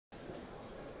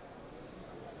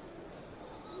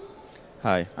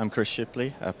Hi, I'm Chris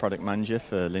Shipley, a product manager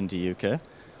for LINDY UK,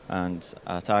 and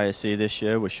at ISE this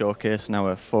year we're showcasing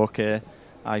our 4K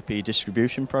IP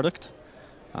distribution product.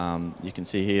 You can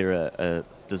see here a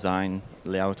design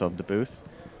layout of the booth.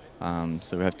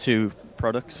 So we have two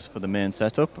products for the main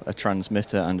setup, a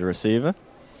transmitter and a receiver.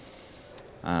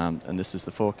 And this is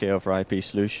the 4K over IP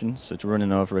solution, so it's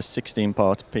running over a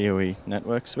 16-port PoE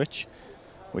network switch,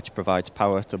 which provides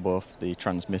power to both the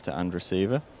transmitter and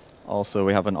receiver. Also,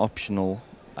 we have an optional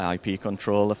IP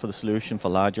controller for the solution for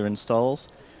larger installs,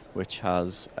 which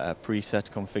has a preset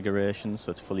configuration,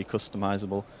 so it's fully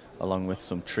customizable, along with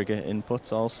some trigger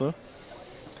inputs also.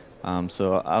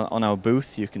 So on our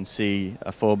booth, you can see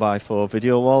a 4x4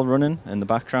 video wall running in the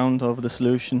background over the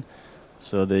solution.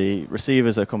 So the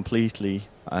receivers are completely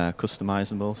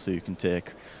customizable, so you can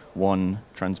take one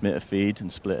transmitter feed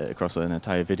and split it across an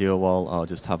entire video wall, or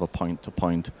just have a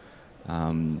point-to-point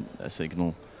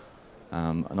signal.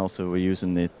 And also we're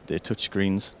using the touch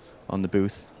screens on the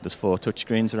booth. There's 4 touch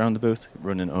screens around the booth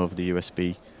running over the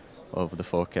USB over the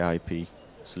 4K IP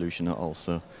solution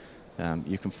also.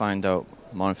 You can find out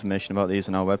more information about these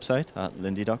on our website at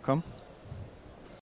lindy.com.